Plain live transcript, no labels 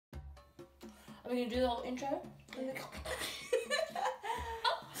Are we gonna do the whole intro?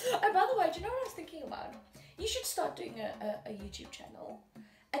 Oh, by the way, do you know what I was thinking about? You should start doing a YouTube channel.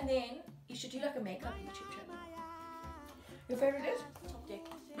 And then you should do like a makeup YouTube channel. Your favorite is? Top deck.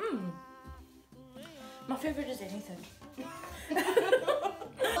 My favorite is anything.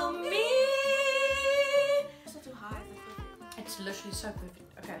 Oh, me! It's not too high. It's literally so perfect.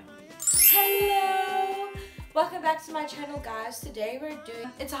 Okay. Hello! Welcome back to my channel, guys. Today we're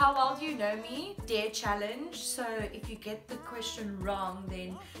doing It's How Well Do You Know Me Dare Challenge. So if you get the question wrong,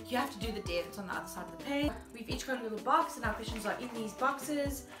 then you have to do the dare that's on the other side of the page. We've each got a little box and our questions are in these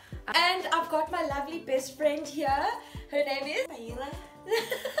boxes. And I've got my lovely best friend here. Her name is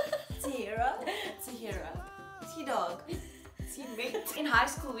Tahira. T-Dog. T-Mate. In high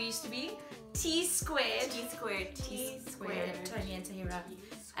school we used to be T squared. T squared. T squared. Toni and Tahira.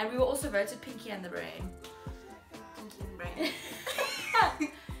 And we were also voted Pinky and the Brain. Pinky and the Brain.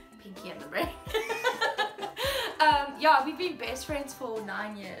 Pinky and the Brain. Yeah, we've been best friends for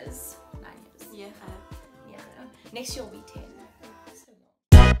 9 years. 9 years. Yeah. Yeah. Next year will be 10.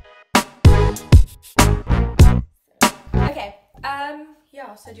 Okay.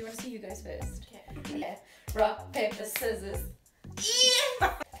 Yeah. So do you want to see who goes first? Okay. Rock, paper, scissors.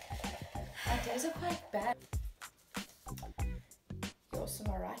 Yeah. Those are quite bad. You're also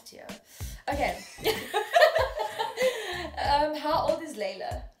my right here. Okay. How old is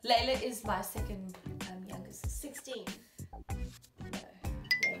Layla? Layla is my second youngest. 16. No,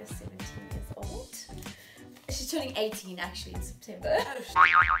 Layla's 17 years old. She's turning 18 actually in September.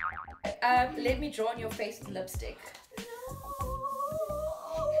 Let me draw on your face with lipstick.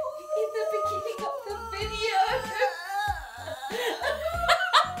 In the beginning of the video.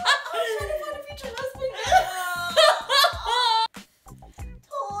 I'm trying to find a future husband.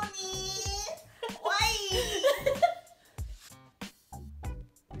 Toni! Why?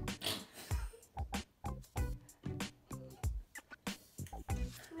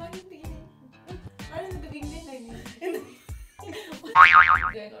 Right in the beginning. Right in the beginning, I mean. What's going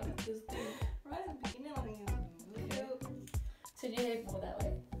on with this thing? Right in the beginning, I mean. So do you head more that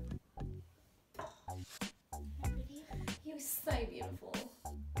way? You're so beautiful.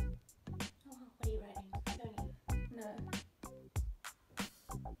 Oh, what are you writing? Toni. No.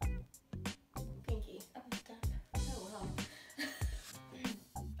 Pinky. I'm done. Oh, wow.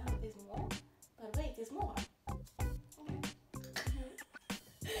 Oh, there's more? But wait, there's more. Okay.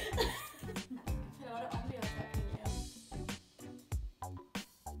 You know what? I'm going to start pinky out.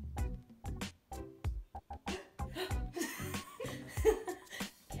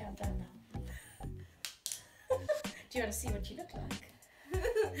 Okay, I'm done now. Do you want to see what you look like? Do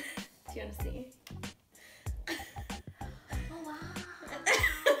you want to see? Oh, wow.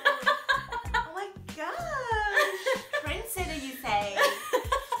 Oh my gosh. Trendsetter, you say.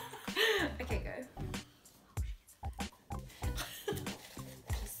 Okay, go.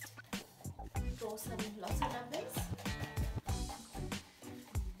 Just draw lots of numbers.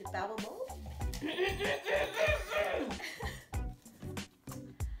 The bubble ball.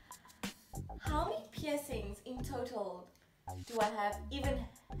 How many piercings in total do I have? Even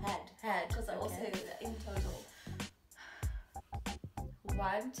had, because I also Okay. in total.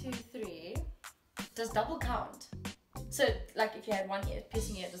 1, 2, 3. Does double count? So, like, if you had one ear,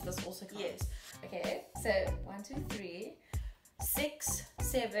 piercing ear, does this also count? Yes. Okay, so 1, 2, 3, 6,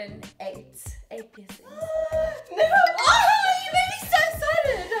 7, 8. 8 piercings. No! Oh, you made me so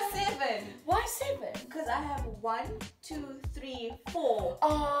excited! 7. Why 7? Because I have 1, 2, 3, 4,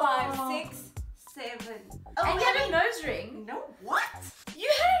 Oh. 5, 6, 7. Oh, And you had a nose ring. No, what? You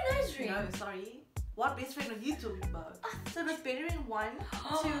had a nose ring. No, sorry. What best friend are you talking about? So it was better in 1,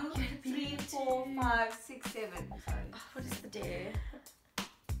 2, You had a 3, better 4, two. 5, 6, 7. Sorry. What is the dare?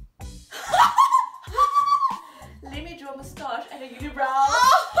 Let me draw a moustache and a unibrow.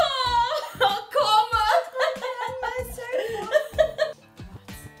 Oh, karma! My soul.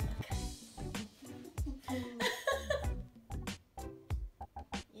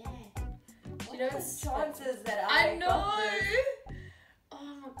 Yeah. You know, What's the chances that I I know. got this?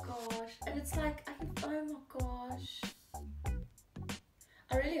 Oh my gosh, and it's like, oh my gosh.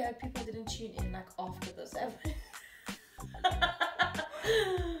 I really hope people didn't tune in like after this.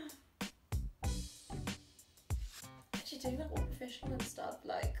 Actually doing like all professional and stuff,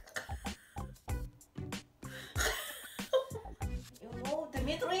 like. You know,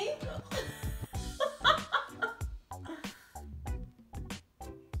 Dimitri?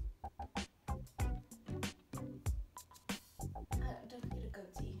 Don't get a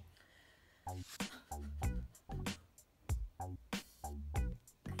goatee.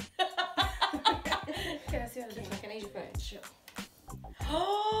 Can I see what it looks like? An Asian phone? Sure.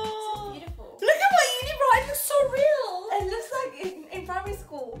 Oh, Beautiful. look at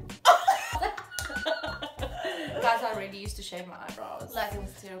to shave my eyebrows. Like, it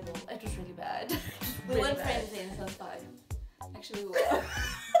was terrible. It was really bad. We Really weren't bad. friends then, so it's fine. Actually, we were.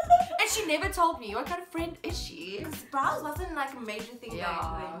 And she never told me. What kind of friend is she? Because brows wasn't like a major thing back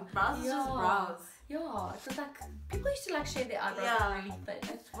then. Brows was just brows. Yeah, it was like people used to like shave their eyebrows really thin.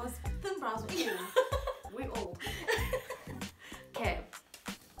 It was thin brows. We old. Okay.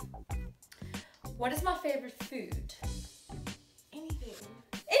 What is my favorite food? Anything.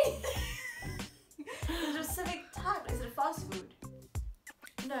 Anything. Is it a specific type? Is it a fast food?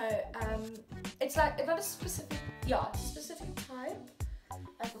 No, it's like not a specific. Yeah, it's a specific type.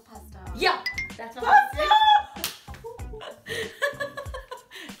 Like a pasta. Yeah, that's my favorite.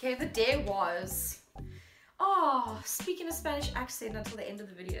 Okay, the day was. Oh, speaking a Spanish accent until the end of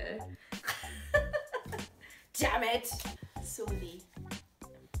the video. Damn it. Sorry.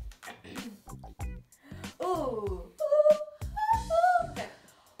 Ooh. Okay.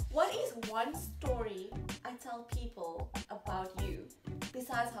 What is one story I tell people about you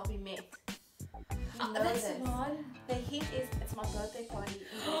besides how we met? You know That's this. one. The hint is it's my birthday party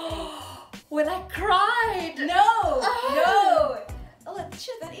in grade 8. When I cried. No! No! Oh,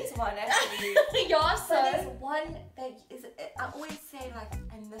 shit, that is one actually. Yeah, So there's one that is, I always say like,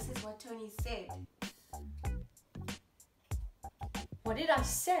 and this is what Tony said. What did I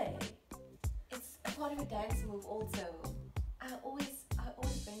say? It's a part of a dance move also. I always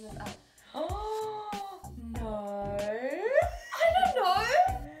bring this up. Oh, no. I don't know.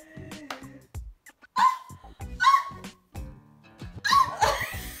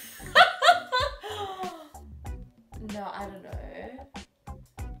 No, I don't know.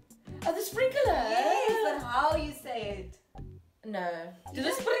 Oh, the sprinkler. Yes, but how you say it? No. Do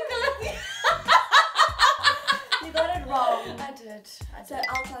the sprinkler. You got it wrong. I did. So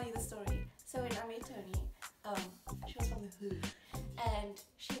I'll tell you the story. So when I met Tony, she was from the hood, and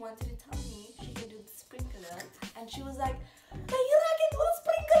she wanted to tell me she can do the sprinkler, and she was like, "Tahira can do the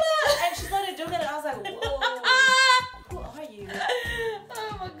sprinkler," and she started doing it, and I was like, "Whoa, who are you?"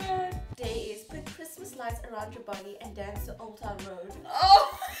 Oh my god. Day is put Christmas lights around your body and dance to Old Town Road.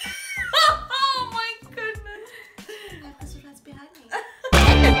 Oh. Oh my goodness. I have Christmas lights behind me.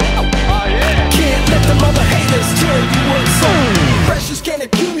 Can't let them other haters tell you what's on. Pressures can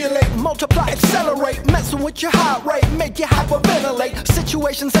accumulate, multiply, accelerate. Messing with your heart rate, make you hyperventilate.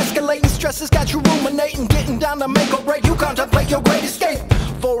 Situations escalating, stress has got you ruminating. Getting down to make or break, you contemplate your great escape.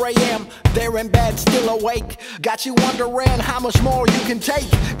 4 a.m., they're in bed, still awake. Got you wondering how much more you can take.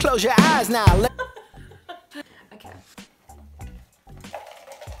 Close your eyes now. Okay.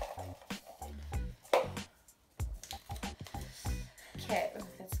 Okay,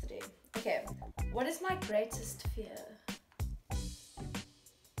 that's the day. Okay, what is my greatest fear?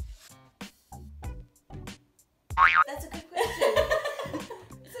 That's a good question.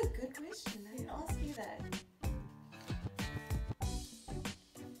 That's a good question. I didn't ask you that.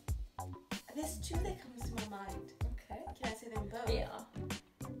 There's two that comes to my mind. Okay. Can I say them both? Yeah.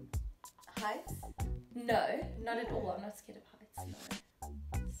 Heights, No, not at all. I'm not scared of heights.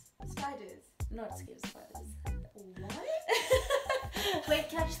 No. spiders. Not scared of spiders. What? Wait,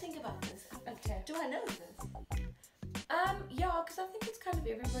 can I just think about this? Okay. Do I know this? Yeah, because I think it's kind of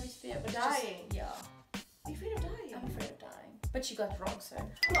everybody's fear, but Dying. Just, yeah. Are you afraid of dying? I'm afraid of dying. But you got it wrong, so.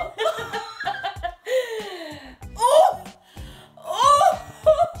 Oh! Oh!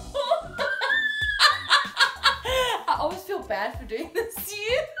 I always feel bad for doing this to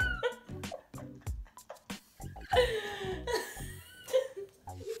you.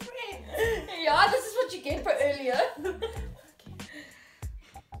 Yeah, this is what you get for earlier.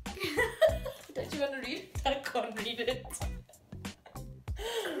 Don't you want to read it? I can't read it.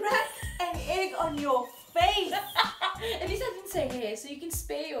 Crack an egg on your face! At least I didn't say hair, so you can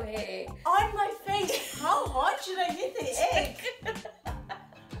spare your hair. On my face! How hard should I hit the egg?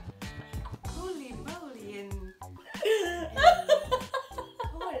 Holy moly and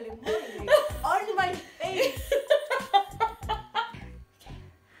holy moly. On my face!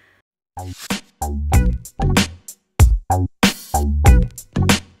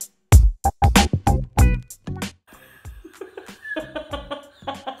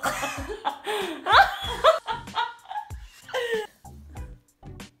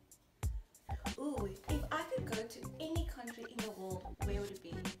 Ooh, if I could go to any country in the world, where would it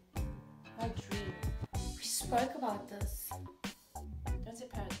be? My dream. We spoke about this. Don't say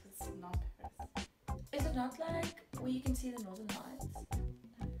Paris, because it's not Paris. Is it not like where you can see the northern lights?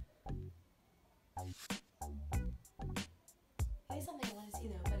 It is something I want to see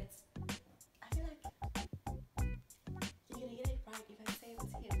though, but it's. I feel like you're gonna get it right if I say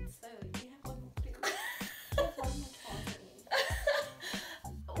it's here. So you have one more clue. You have one more chance at me.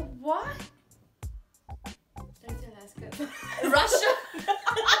 What? Don't say that's good.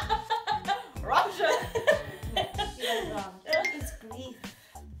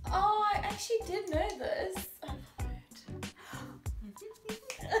 actually did know this. Oh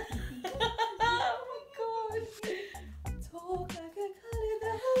my god. Talk like a girl in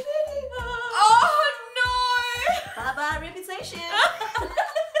the video. Oh no! Bye bye reputation.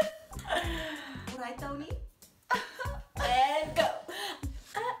 Alright, Tony. And go.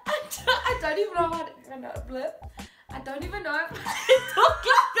 I don't even know how to blip. I don't even know if I can talk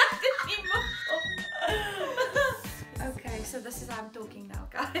like that anymore. Okay, so this is how I'm talking now,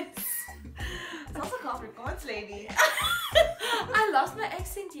 guys. Sounds like Afrikaans lady. I lost my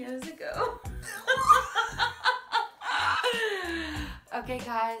accent years ago. Okay,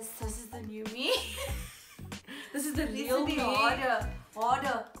 guys, this is the new me. This is the real me. Harder.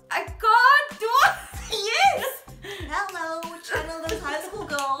 I can't do it. Yes. Hello, channel those high school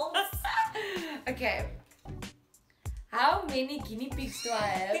girls. Okay. How many guinea pigs do I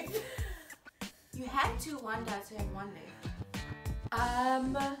have? You had to one day to have one left.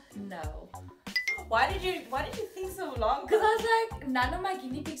 No. Why did you think so long? Because I was like, none of my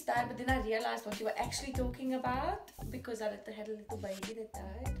guinea pigs died, but then I realized what you were actually talking about because I had a little baby that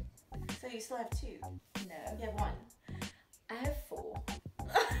died. So you still have two? No. You have one. I have 4.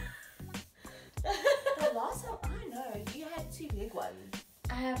 The last time I know, you had 2 big ones.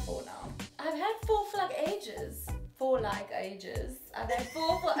 I have 4 now. I've had 4 for like ages. 4 like ages. I've had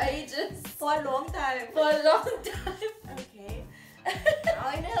 4 for ages. For a long time. For a long time. Okay. Now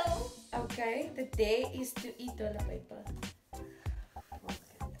I know. Okay, the day is to eat toilet paper.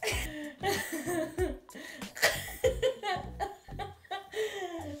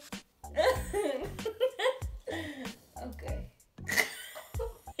 Okay.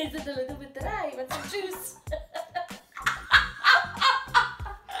 Is it a little bit dry? Want some juice?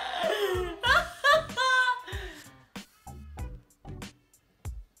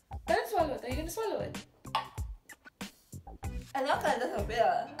 Don't swallow it. Are you gonna swallow it? I love that little bit.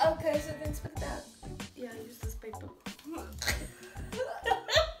 Okay, so then spit it out. Yeah, use this paper.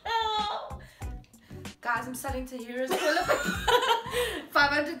 Guys, I'm starting to hear us toilet paper.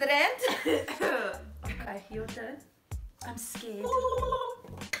 500 rand. Okay, your turn. I'm scared.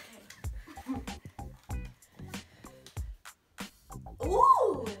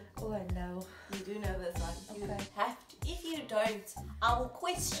 Ooh! Oh no. You do know this one. You Okay. have to. If you don't, I will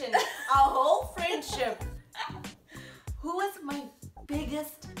question our whole friendship. Who was my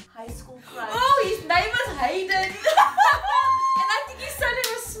biggest high school crush? Oh, his name was Hayden. And I think his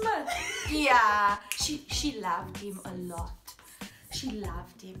surname was Smith. Yeah, she loved him a lot. She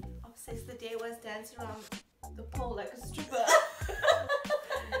loved him. Obsessed the day was dancing around the pole like a stripper.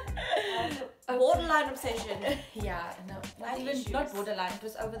 Borderline obsession. Yeah, no, And not even issues. not borderline. It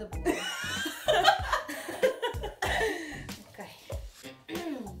was over the border. Okay.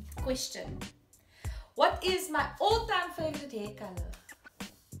 Question. What is my all-time favorite hair color?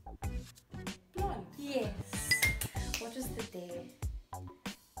 Blonde. Yes. What was the day?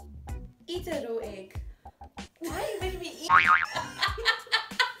 Eat a raw egg. Why are you making me eat? I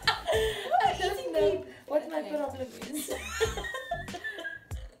don't know what my Okay. problem is.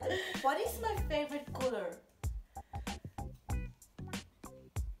 What is my favorite color?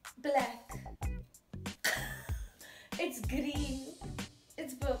 Black. It's green.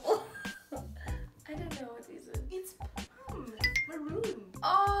 It's purple. I don't know what is it. It's maroon.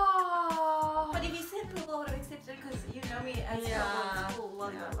 Oh. But if you said purple, I would have accepted because you know me as Yeah. purple in school.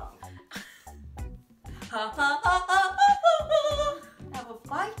 Well, Yeah. you're wrong. Have a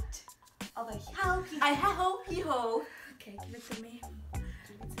bite of a helpy. I hope you ho. Okay, give it to me.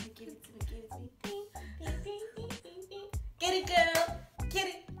 Give it to me. Get it, girl. Get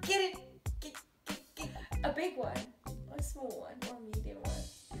it. Get. A big one, or a small one, or a medium one.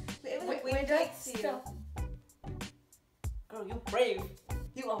 Wherever the Where wind do I takes you. stop? Girl, you're brave.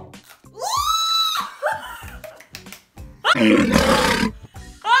 You are. I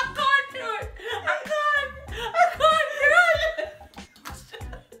can't do it. I can't do it.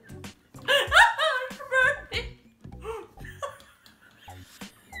 I'm burning.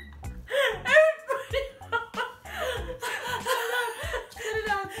 Everybody. Spit it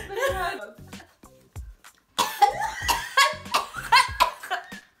out. Spit it out.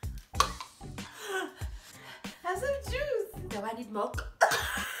 Have some juice. No, I need milk.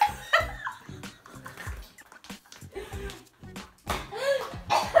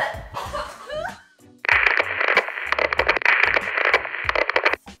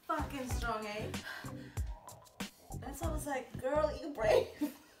 Fucking strong, eh? That's why I was like, girl, you brave.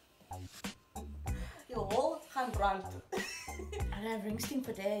 Your whole hand grunt. I have ring sting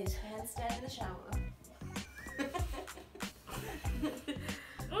for days. Handstand in the shower.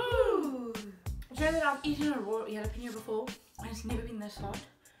 Ooh. Do you know that I've eaten a raw jalapeno before and it's never been this hot?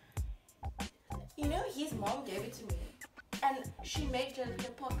 You know, his mom gave it to me, and she made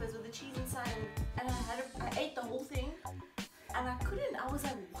jalapeno poppers with the cheese inside, and I ate the whole thing, and I couldn't. I was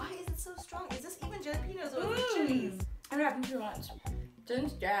like, why is it so strong? Is this even jalapenos or is it chilies? It happened to me once.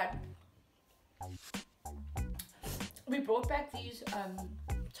 Dylan's dad. We brought back these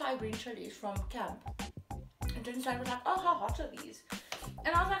Thai green chilies from camp, and Dylan's dad was like, "Oh, how hot are these?"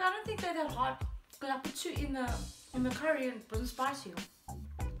 And I was like, "I don't think they're that hot, because I put 2 in the curry and it wasn't spicy."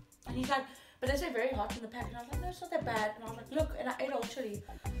 And he's like, "But they say very hot in the pack." And I was like, "No, it's not that bad." And I was like, "Look," and I ate all chili.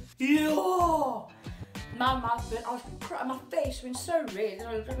 Yeah. My mouth burnt. I was my face went so red, and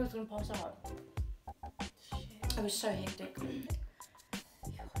I looked like I was gonna pass out. Shit. It was so hectic.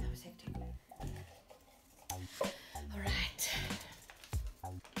 Yeah, that was hectic. Alright.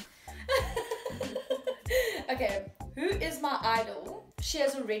 Okay, who is my idol? She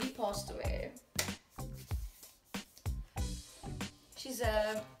has already passed away. She's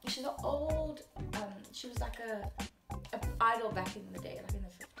an old, she was like a idol back in the day, like in the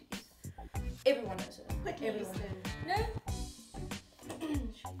 50s. Everyone knows her. Whitney Everyone. Houston. No?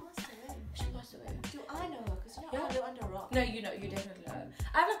 She passed away. Do I know her? Because Yeah. I live under a rock. No, you know, you definitely know.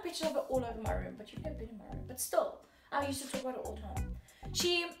 I have like pictures of her all over my room, but you've never been in my room. But still, I used to talk about her all the time.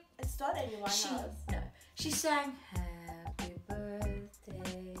 It started in Winehouse. She sang Happy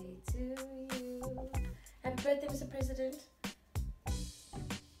Birthday to you. Happy birthday, Mr. President.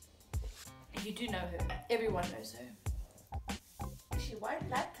 You do know her. Everyone knows her. Is she white,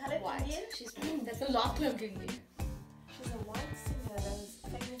 black, colored, White. Indian? That's a lot of Indian. She's a white singer that was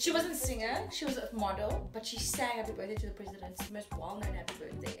famous. She wasn't a singer, she was a model, but she sang Happy Birthday to the President. It's the most well-known Happy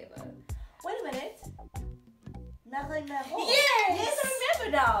Birthday ever. Wait a minute. Marilyn Monroe. Yes! Yes, I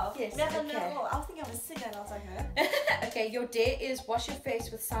remember now. Yes, Marilyn okay. Monroe. I was thinking of a singer and I was like, huh? Okay, your dare is wash your face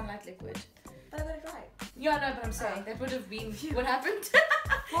with sunlight liquid. But I got it right. Yeah, I know, but I'm saying that would have been what happened.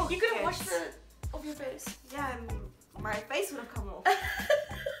 You could have washed the off your face. Yeah, and my face would have come off.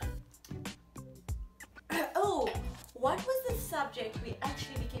 Oh, what was the subject we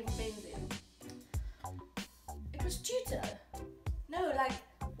actually became friends in? It was tutor. No, like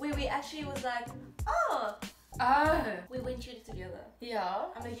where we actually was like, oh, we went tutor together. Yeah.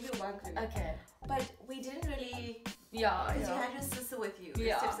 I'm gonna give you one clue. Okay. But we didn't really, Yeah. because you had your sister with you, your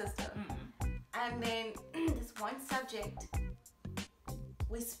Yeah. stepsister. And then this one subject,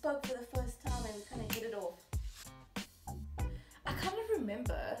 we spoke for the first time and we kind of hit it off. I kind of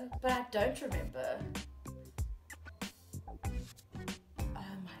remember, but I don't remember.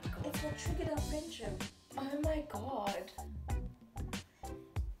 Oh my god. It's what triggered our friendship. Oh my god.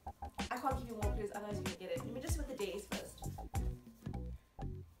 I can't give you more clues, otherwise you're gonna get it. Let me just with the days first.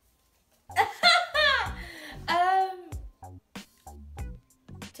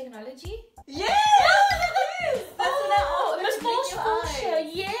 Technology? Yes! Yes! That's what I Miss asked you to Fulsher,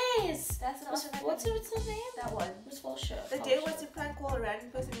 make your eyes. yes! That's what I What's her name? That one. Miss Fulsher. The day was to prank call a random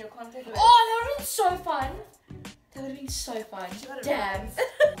person in your contact list. Oh, that would have been so fun. That would have been so fun. She got it Damn. right.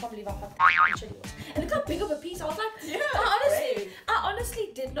 I can't believe I fucked that chili was. And look how big of a piece. I was like, Yeah, I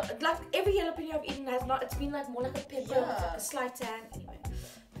honestly did not, like every jalapeno I've eaten has not, it's been like more like a pepper, Yeah. with like a slight tang. Anyway.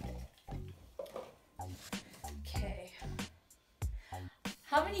 Okay.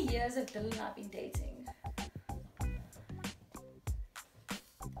 How many years have Dylan and I been dating?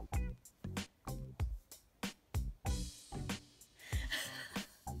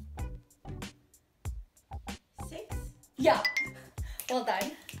 Six? Yeah. Well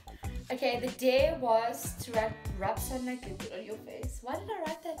done. Okay, the dare was to rub sunlight liquid on your face. Why did I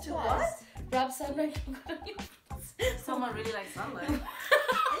write that To twice? what? Rub sunlight liquid on your face. Someone really likes sunlight. Do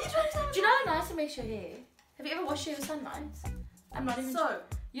you know how nice it makes your hair? Have you ever washed your hair with sunlight? I'm not even So,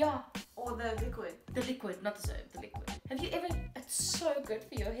 Yeah, or the liquid. the liquid, not the soap, the liquid. Have you ever? It's so good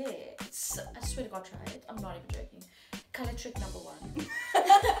for your hair. I swear to God, try it. I'm not even joking. Color trick number 1.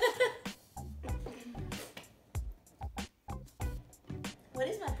 What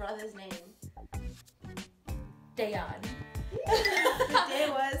is my brother's name? Dayan. The day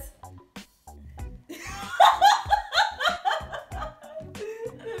was. The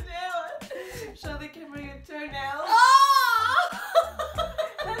day was. Show the camera your toenails. Oh!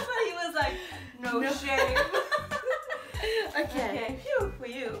 That's why he was like, no shame. Okay. Phew, for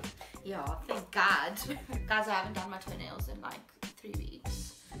you. Yeah, thank God. Guys, I haven't done my toenails in like 3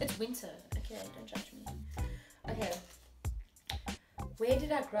 weeks. It's winter. Okay, don't judge me. Okay. Where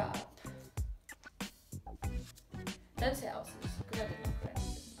did I grow up? Don't say houses, because I did not grow up in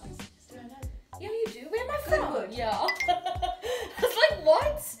houses. Do I know? Yeah, you do. Where am I from? Goodwood. Yeah. I was like,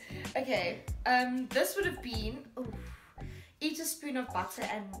 what? Okay. This would have been eat a spoon of butter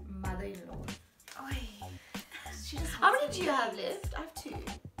and mother-in-law. Oi. She just How wants many to do you be have nice. left? I have 2.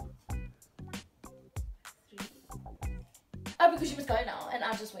 No, because you must go now, and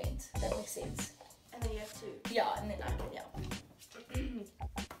I just went. That makes sense. And then you have to. Yeah, and then I can, yeah.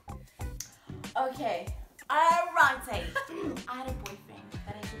 Okay. Alrighty. I had a boyfriend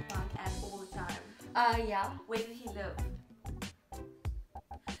that I used to park at all the time. Yeah. Where did he live?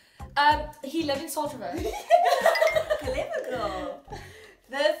 He lived in Salt River. Clever girl.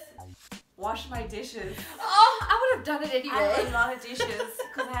 This. Wash my dishes. Oh, I would have done it anyway. I had a lot of dishes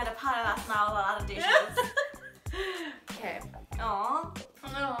because I had a party last night with a lot of dishes. Okay. Aww.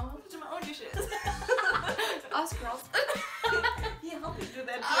 No. Do my own dishes. Ask Ross. Yeah, help me do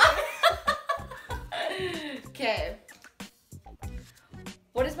that too. Okay.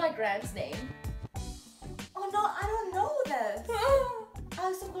 What is my grand's name? Oh no, I don't know this. I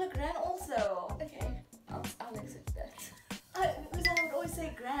used to call her Gran also. Okay. I'll accept that. Because I would always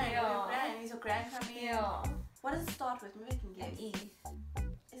say Gran. Yeah. Gran. Is your Gran coming? Yeah. What does it start with? Maybe I can guess. E.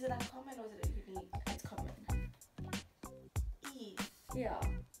 Is it uncommon or is it unique? It's common. E. Yeah.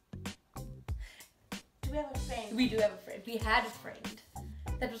 Do we have a friend? We do have a friend. We had a friend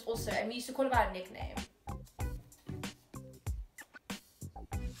that was also, and we used to call him by a nickname.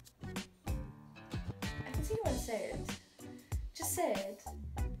 I can see you want to say it. Just say it.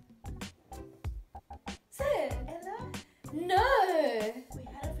 Say it. Ella? No. We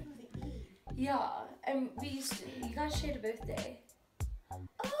had a friend with an E. Yeah, and we used to. You guys shared a birthday.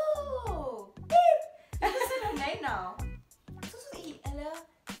 Oh! Beep! I just said her name now. It's also E. Ella.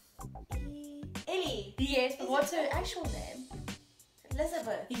 E. Ellie. Yes, but what's her actual name?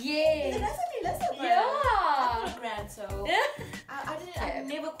 Elizabeth. Yes. It has to be Elizabeth. Yeah. I'm not a Gran, so Yeah. I didn't. Okay. I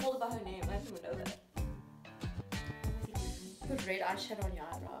never called by her name. I didn't even know that. Put red eyeshadow on your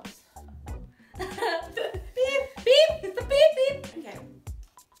eyebrows. Beep. Beep. It's the beep beep. Okay.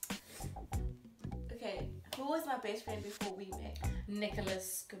 Okay. Who was my best friend before we met?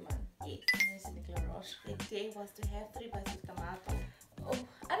 Nicholas Kuman. Yes. Yes, Nicola Roche. The day was to have 3 bites with tomato. Oh,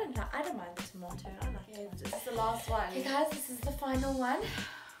 I don't mind the tomato. I like Okay, tomato. this is the last one. Okay, guys, this is the final one.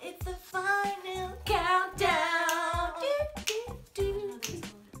 It's the final countdown. Okay.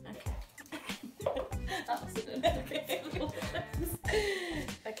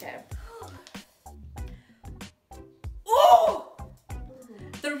 Okay. Oh!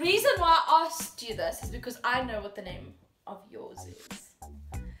 The reason why I asked you this is because I know what the name of yours is.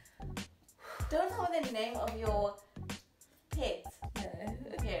 Don't tell me the name of your pet No.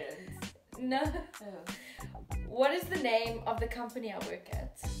 parents. No. Oh. What is the name of the company I work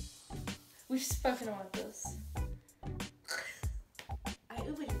at? We've spoken about this. I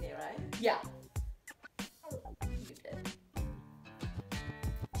Ubered you there, right? Yeah. You did.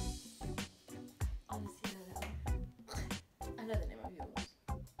 Honestly, I don't I know the name of yours.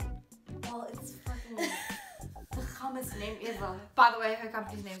 know. Well, it's fucking the calmest name ever. By the way, her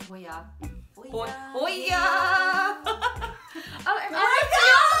company's name is Hoya. Hoya. Hoya! Oh, and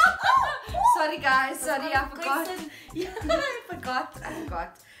sorry guys, sorry, I forgot. Yeah, I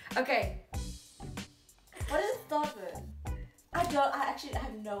forgot. Okay. What does it start with? I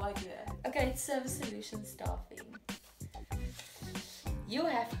have no idea. Okay, it's service solution staffing. You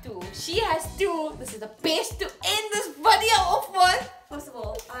have to, she has to, this is the best to end this video off with. First of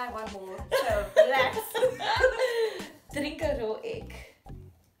all, I have one more. So relax. Drink a raw egg.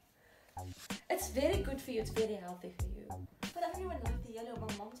 It's very good for you, it's very healthy for you. But I don't even like the yellow.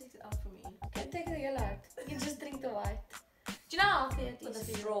 My mom takes it out for me. Can take the yellow out. You can just drink the white. Do you know how healthy it With is a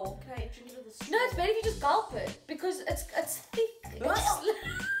for you? straw. Can I drink it with a straw? No, it's better if you just gulp it because it's thick.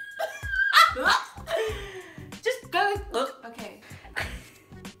 Just go. Okay.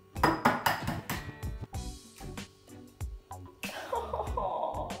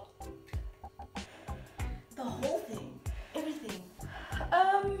 The whole thing. Everything.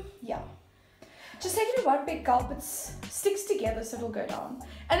 Yeah. Just take it in one big gulp. It sticks together so it'll go down,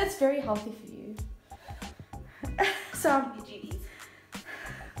 and it's very healthy for you. So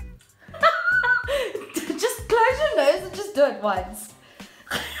just close your nose and just do it once.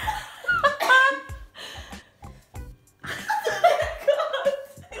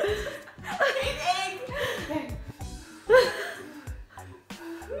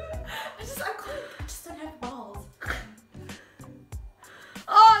 I just don't have balls.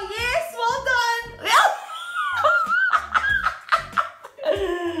 Oh yes, well done.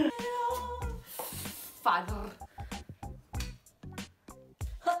 Father.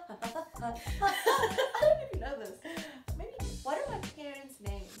 I don't even know this. Maybe. What are my parents'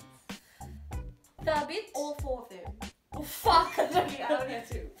 names? Thabit. All 4 of them. Oh, fuck. I only have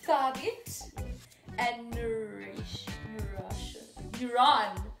 2. Thabit and Nuran.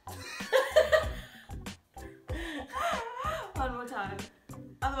 One more time.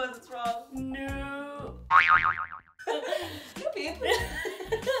 Otherwise it's wrong. No. No, babe.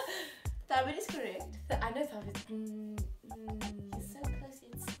 Thabit is correct. I know Thabit. He's so close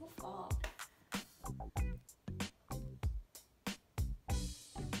yet so far.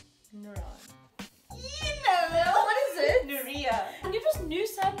 Neuron. You know. What is it? Nuria. You just knew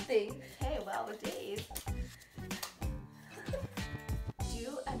something. Okay, well, it is.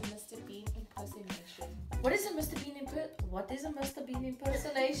 Do a Mr. Bean impersonation. What is a Mr. Bean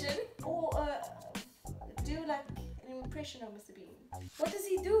impersonation? Or do like an impression of Mr. Bean. What does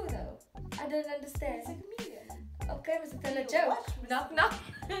he do though? I don't He's understand. a comedian. Okay, Mr. Tell a You joke. watch Mr. Knock knock.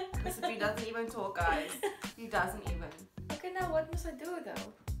 Mr. Bean doesn't even talk, guys. He doesn't even. Okay, now what must I do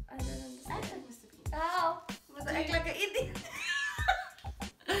though? I don't understand. Act like Mr. Bean. Ow. Must I act like an idiot?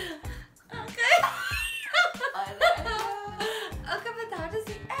 Okay. I don't know. Okay, but how does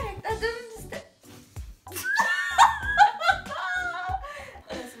he act? I don't understand.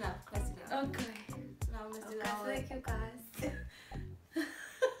 Close enough, close enough. Okay. Now let's do Okay, that thank you guys.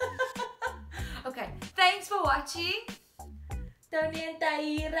 Okay, thanks for watching. Tony and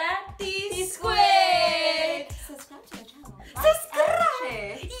Taira T Squared. Subscribe to our channel.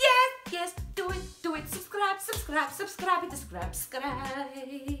 Subscribe. Yes, do it. Subscribe. Hit the subscribe.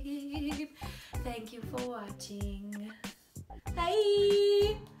 Thank you for watching.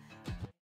 Bye.